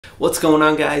What's going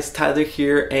on, guys? Tyler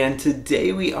here, and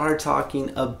today we are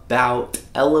talking about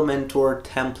Elementor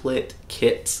template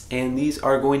kits, and these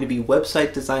are going to be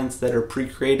website designs that are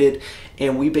pre-created,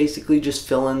 and we basically just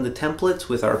fill in the templates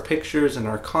with our pictures and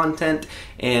our content,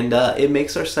 and it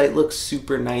makes our site look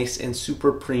super nice and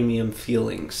super premium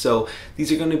feeling. So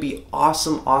these are going to be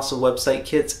awesome website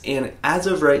kits, and as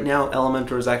of right now,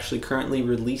 Elementor is actually currently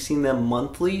releasing them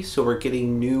monthly, so we're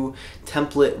getting new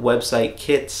template website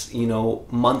kits,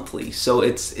 monthly. So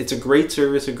it's a great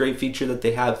service, a great feature that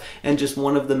they have, and just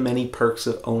one of the many perks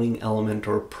of owning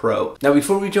Elementor Pro. Now,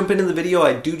 before we jump into the video,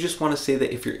 I do just want to say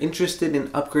that if you're interested in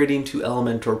upgrading to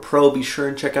Elementor Pro, be sure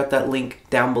and check out that link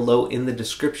down below in the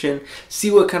description. See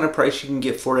what kind of price you can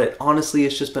get for it. Honestly,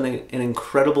 it's just been an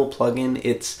incredible plugin.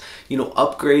 It's,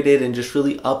 upgraded and just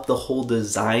really up the whole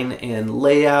design and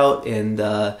layout and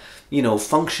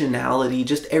functionality.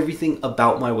 Just everything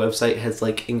about my website has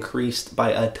increased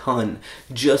by a ton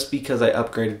just because I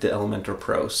upgraded to Elementor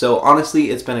Pro. So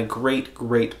honestly, it's been a great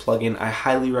plugin. I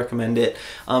highly recommend it.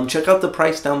 Check out the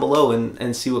price down below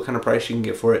and see what kind of price you can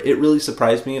get for it. It really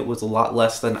surprised me. It was a lot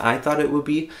less than I thought it would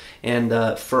be, and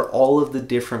for all of the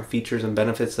different features and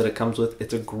benefits that it comes with,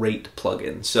 it's a great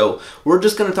plugin. So we're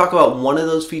just going to talk about one of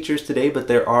those features today, but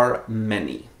there are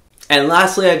many. And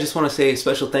lastly, I just want to say a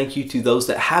special thank you to those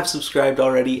that have subscribed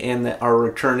already and that are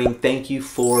returning. Thank you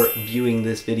for viewing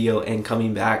this video and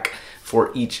coming back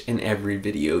for each and every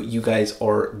video. You guys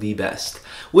are the best.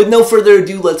 With no further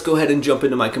ado, let's go ahead and jump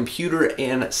into my computer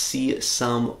and see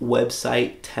some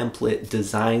website template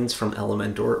designs from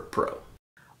Elementor Pro.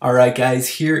 Alright guys,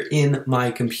 here in my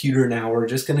computer now, we're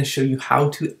just going to show you how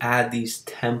to add these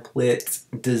template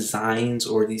designs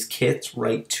or these kits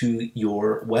right to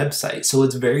your website. So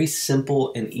it's very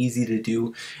simple and easy to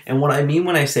do. And what I mean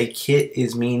when I say kit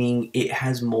is meaning it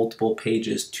has multiple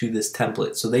pages to this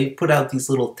template. So they put out these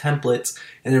little templates,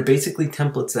 and they're basically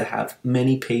templates that have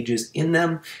many pages in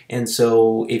them. And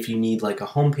so if you need like a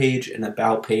home page, an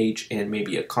about page, and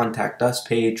maybe a contact us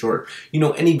page, or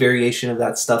any variation of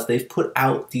that stuff, they've put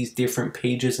out these different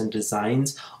pages and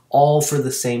designs all for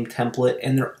the same template,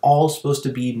 and they're all supposed to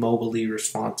be mobilely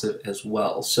responsive as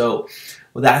well. So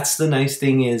that's the nice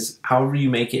thing, is however you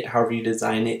make it, however you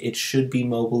design it, it should be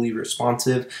mobilely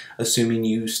responsive, assuming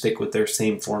you stick with their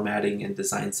same formatting and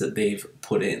designs that they've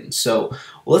put in. So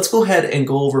let's go ahead and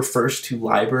go over first to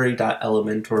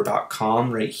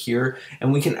library.elementor.com right here,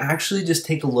 and we can actually just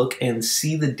take a look and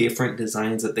see the different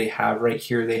designs that they have right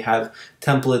here. They have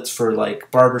templates for like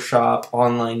barbershop,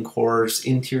 online course,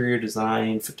 interior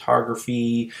design,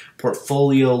 photography,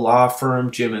 portfolio, law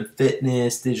firm, gym and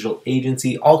fitness, digital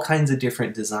agency, all kinds of different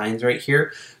designs right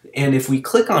here. And if we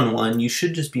click on one, you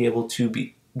should just be able to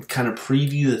kind of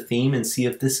preview the theme and see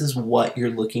if this is what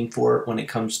you're looking for when it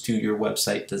comes to your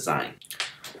website design.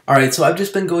 Alright, so I've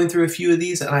just been going through a few of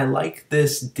these, and I like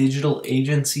this digital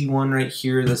agency one right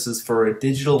here. This is for a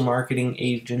digital marketing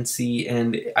agency,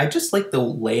 and I just like the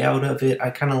layout of it. I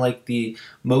kind of like the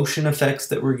motion effects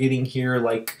that we're getting here,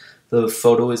 like the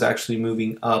photo is actually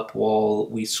moving up while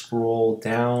we scroll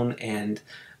down, and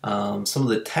some of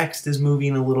the text is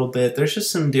moving a little bit. There's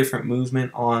just some different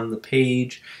movement on the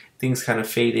page. Things kind of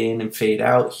fade in and fade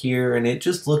out here, and it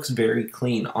just looks very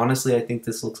clean. Honestly, I think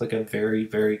this looks like a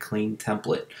very clean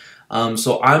template.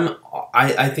 So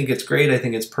I think it's great. I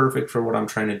think it's perfect for what I'm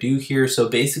trying to do here. So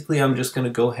basically, I'm just going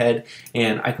to go ahead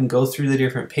and I can go through the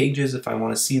different pages if I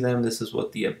want to see them. This is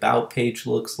what the about page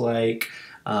looks like.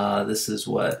 This is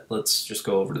what, let's just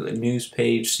go over to the news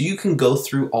page. So you can go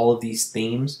through all of these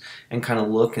themes and kind of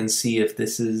look and see if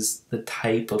this is the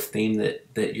type of theme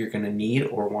that you're going to need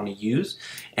or want to use.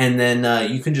 And then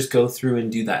you can just go through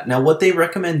and do that. Now, what they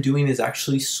recommend doing is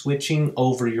actually switching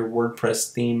over your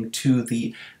WordPress theme to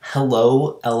the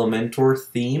Hello Elementor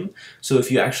theme. So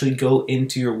if you actually go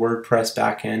into your WordPress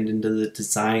backend, into the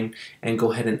design, and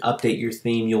go ahead and update your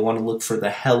theme, you'll want to look for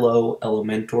the Hello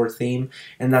Elementor theme.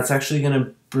 And that's actually going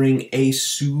to bring a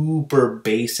super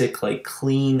basic,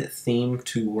 clean theme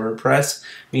to WordPress,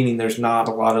 meaning there's not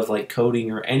a lot of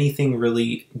coding or anything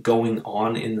really going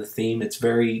on in the theme. It's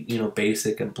very,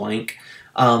 basic and blank.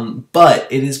 But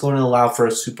it is going to allow for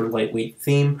a super lightweight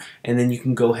theme, and then you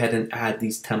can go ahead and add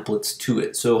these templates to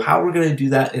it. So how we're going to do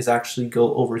that is actually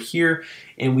go over here,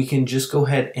 and we can just go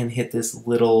ahead and hit this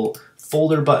little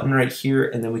folder button right here,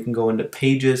 and then we can go into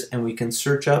pages, and we can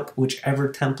search up whichever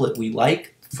template we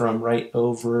like from right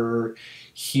over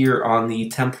here on the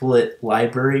template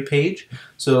library page.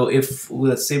 So if,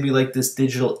 let's say we like this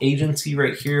digital agency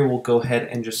right here, we'll go ahead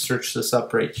and just search this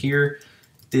up right here.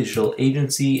 digital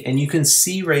agency, and you can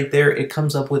see right there it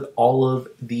comes up with all of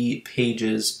the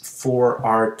pages for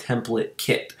our template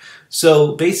kit.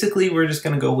 So basically we're just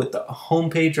going to go with the home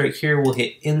page right here. We'll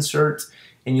hit insert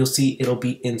and you'll see it'll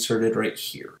be inserted right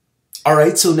here.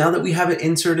 Alright, so now that we have it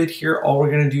inserted here, all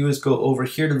we're going to do is go over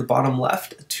here to the bottom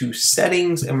left to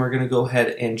settings, and we're going to go ahead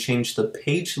and change the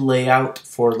page layout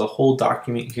for the whole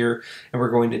document here, and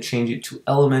we're going to change it to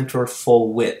Elementor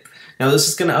full width. Now this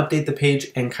is going to update the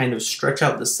page and kind of stretch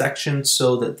out the section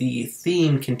so that the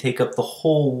theme can take up the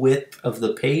whole width of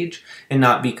the page and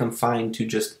not be confined to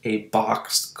just a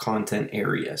boxed content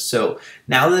area. So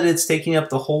now that it's taking up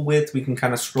the whole width, we can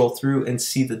kind of scroll through and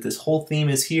see that this whole theme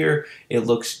is here. It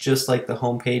looks just like the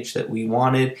home page that we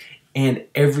wanted, and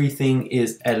everything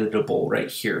is editable right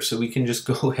here. So we can just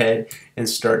go ahead and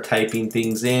start typing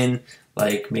things in,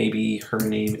 like maybe her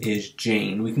name is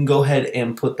Jane. We can go ahead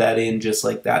and put that in just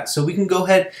like that. So we can go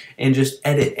ahead and just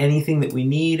edit anything that we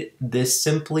need this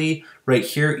simply right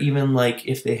here. Even like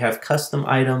if they have custom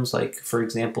items, like for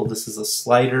example, this is a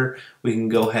slider, we can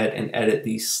go ahead and edit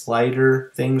these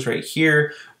slider things right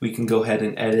here. We can go ahead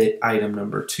and edit item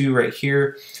number 2 right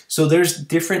here. So there's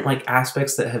different like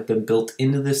aspects that have been built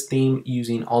into this theme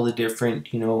using all the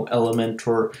different, you know,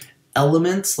 Elementor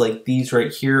elements like these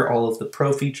right here, all of the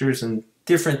pro features and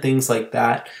different things like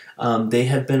that. They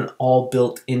have been all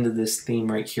built into this theme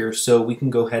right here. So we can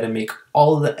go ahead and make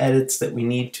all of the edits that we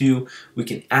need to. We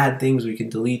can add things, we can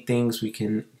delete things, we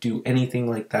can do anything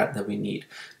like that that we need.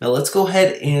 Now let's go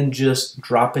ahead and just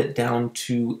drop it down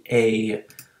to a,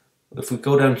 if we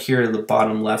go down here to the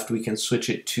bottom left, we can switch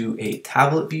it to a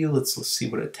tablet view. Let's see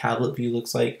what a tablet view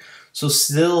looks like. So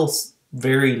still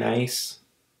very nice.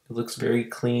 It looks very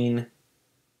clean.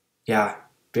 Yeah,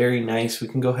 very nice. We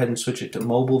can go ahead and switch it to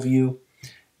mobile view.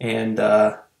 And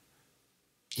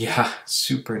yeah,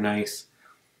 super nice.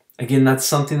 Again, that's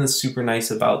something that's super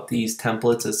nice about these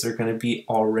templates is they're going to be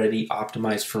already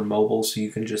optimized for mobile. So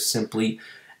you can just simply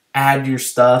add your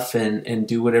stuff and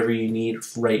do whatever you need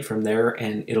right from there,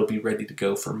 and it'll be ready to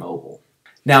go for mobile.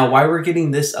 Now, why we're getting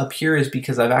this up here is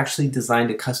because I've actually designed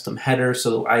a custom header.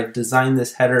 So I've designed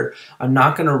this header. I'm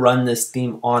not going to run this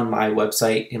theme on my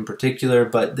website in particular,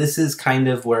 but this is kind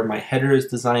of where my header is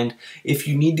designed. If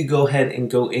you need to go ahead and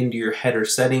go into your header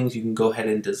settings, you can go ahead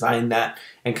and design that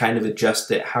and kind of adjust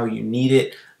it how you need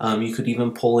it. You could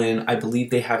even pull in, I believe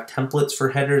they have templates for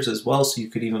headers as well, so you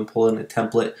could even pull in a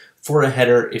template for a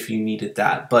header if you needed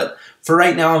that. But for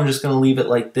right now, I'm just going to leave it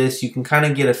like this. You can kind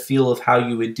of get a feel of how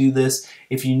you would do this.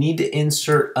 If you need to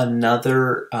insert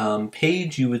another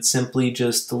page, you would simply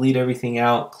just delete everything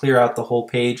out, clear out the whole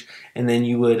page, and then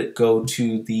you would go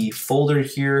to the folder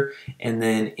here and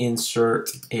then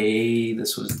insert a,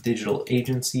 this was digital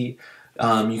agency.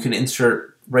 You can insert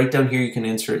right down here, you can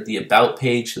insert the about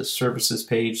page, the services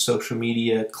page, social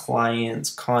media, clients,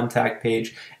 contact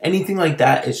page, anything like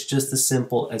that. It's just as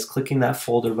simple as clicking that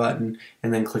folder button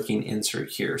and then clicking insert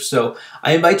here. So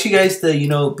I invite you guys to, you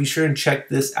know, be sure and check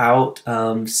this out,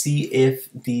 see if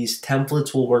these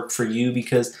templates will work for you,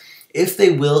 because if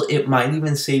they will, it might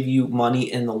even save you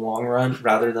money in the long run.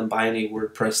 Rather than buying a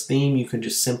WordPress theme, you can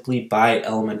just simply buy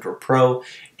Elementor Pro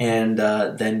and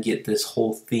then get this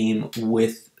whole theme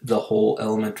with the whole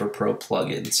Elementor Pro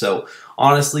plugin. So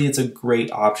honestly, it's a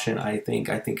great option, I think.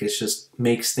 I think it just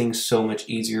makes things so much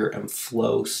easier and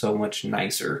flow so much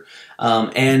nicer.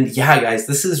 And yeah, guys,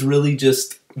 this is really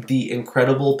just the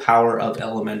incredible power of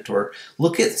Elementor.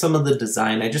 Look at some of the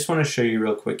design. I just want to show you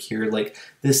real quick here, like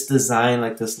this design,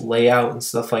 like this layout and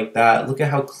stuff like that. Look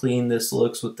at how clean this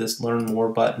looks with this learn more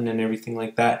button and everything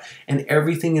like that. And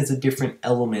everything is a different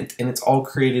element, and it's all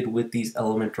created with these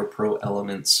Elementor Pro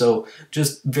elements. So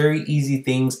just very easy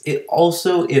things. It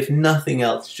also, if nothing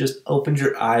else, just opens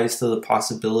your eyes to the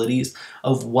possibilities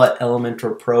of what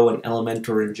Elementor Pro and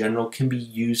Elementor in general can be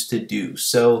used to do.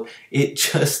 So it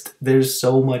just, there's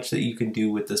so much that you can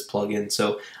do with this plugin.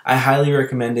 So I highly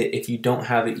recommend it. If you don't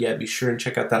have it yet, be sure and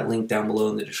check out that link down below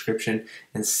in the description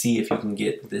and see if you can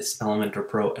get this Elementor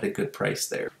Pro at a good price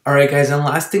there. Alright guys, and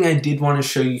last thing I did want to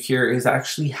show you here is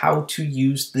actually how to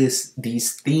use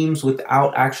these themes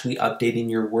without actually updating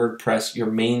your WordPress,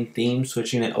 your main theme,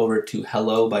 switching it over to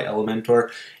Hello by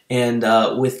Elementor, and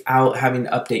without having to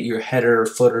update your header,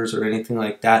 footers, or anything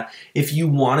like that. If you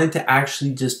wanted to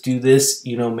actually just do this,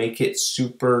 you know, make it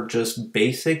super just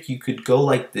basic, you could go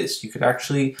like this. You could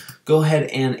actually go ahead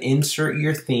and insert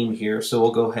your theme here. So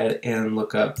we'll go ahead and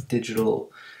look up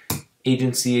digital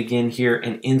agency again here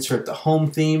and insert the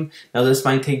home theme. Now this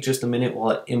might take just a minute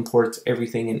while it imports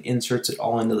everything and inserts it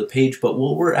all into the page, but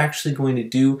what we're actually going to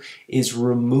do is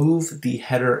remove the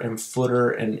header and footer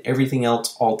and everything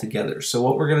else altogether. So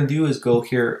what we're going to do is go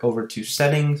here over to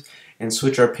settings and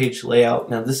switch our page layout.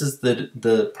 Now this is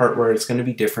the part where it's going to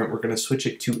be different. We're going to switch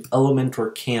it to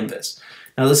Elementor Canvas.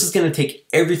 Now this is going to take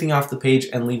everything off the page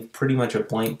and leave pretty much a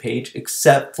blank page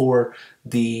except for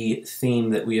the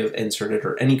theme that we have inserted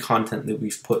or any content that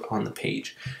we've put on the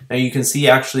page. Now you can see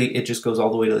actually it just goes all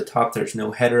the way to the top. There's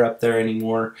no header up there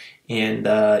anymore, and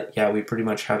yeah, we pretty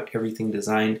much have everything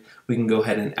designed. We can go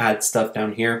ahead and add stuff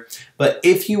down here, but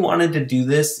if you wanted to do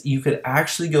this, you could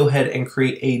actually go ahead and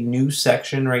create a new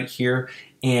section right here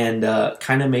and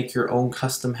kind of make your own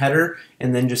custom header,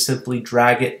 and then just simply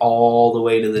drag it all the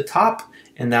way to the top,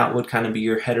 and that would kind of be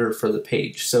your header for the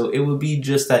page. So it would be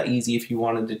just that easy. If you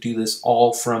wanted to do this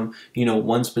all from, you know,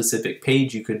 one specific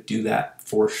page, you could do that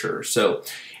for sure. So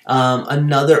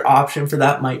another option for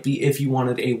that might be if you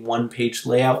wanted a one-page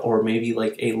layout or maybe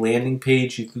like a landing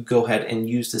page, you could go ahead and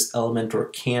use this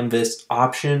Elementor Canvas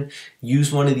option,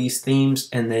 use one of these themes,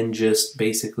 and then just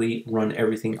basically run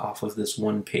everything off of this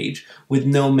one page. With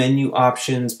no menu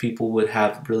options, people would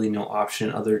have really no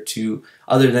option other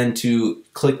than to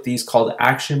click these call to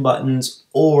action buttons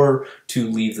or to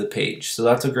leave the page. So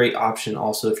that's a great option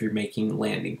also if you're making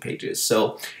landing pages.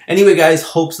 So anyway guys,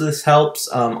 hopes this helps.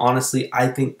 Honestly, I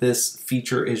think this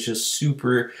feature is just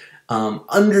super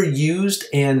underused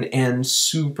and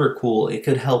super cool. It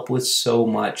could help with so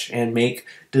much and make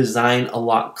design a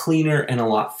lot cleaner and a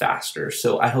lot faster.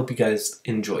 So I hope you guys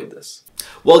enjoyed this.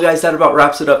 Well guys, that about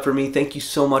wraps it up for me. Thank you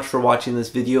so much for watching this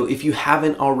video. If you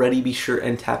haven't already, be sure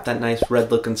and tap that nice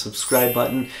red looking subscribe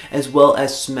button, as well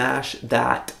as smash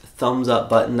that thumbs up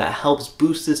button. That helps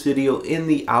boost this video in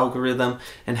the algorithm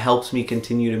and helps me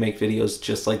continue to make videos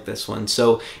just like this one.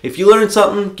 So if you learned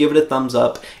something, give it a thumbs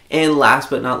up. And last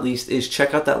but not least is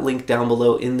check out that link down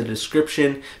below in the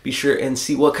description. Be sure and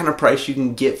see what kind of price you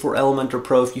can get for Elementor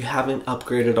Pro if you haven't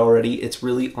upgraded already. It's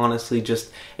really honestly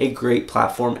just a great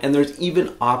platform, and there's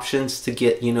even options to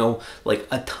get, you know, like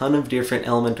a ton of different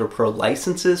Elementor Pro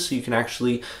licenses, so you can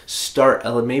actually start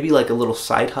maybe like a little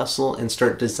side hustle and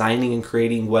start designing and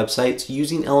creating websites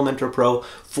using Elementor Pro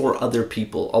for other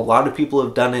people. A lot of people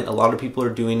have done it, a lot of people are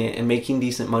doing it and making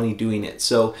decent money doing it.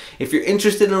 So if you're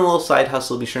interested in a little side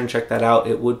hustle, be sure and check that out.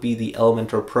 It would be the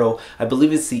Elementor Pro. I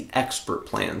believe it's the expert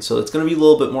plan, so it's going to be a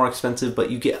little bit more expensive, but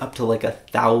you get up to like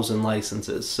 1,000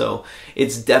 licenses, so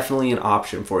it's definitely an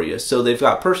option for you. So they've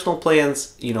got personal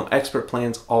plans, you know, expert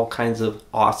plans, all kinds of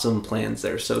awesome plans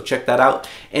there. So check that out,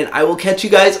 and I will catch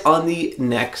you guys on the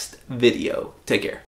next video. Take care.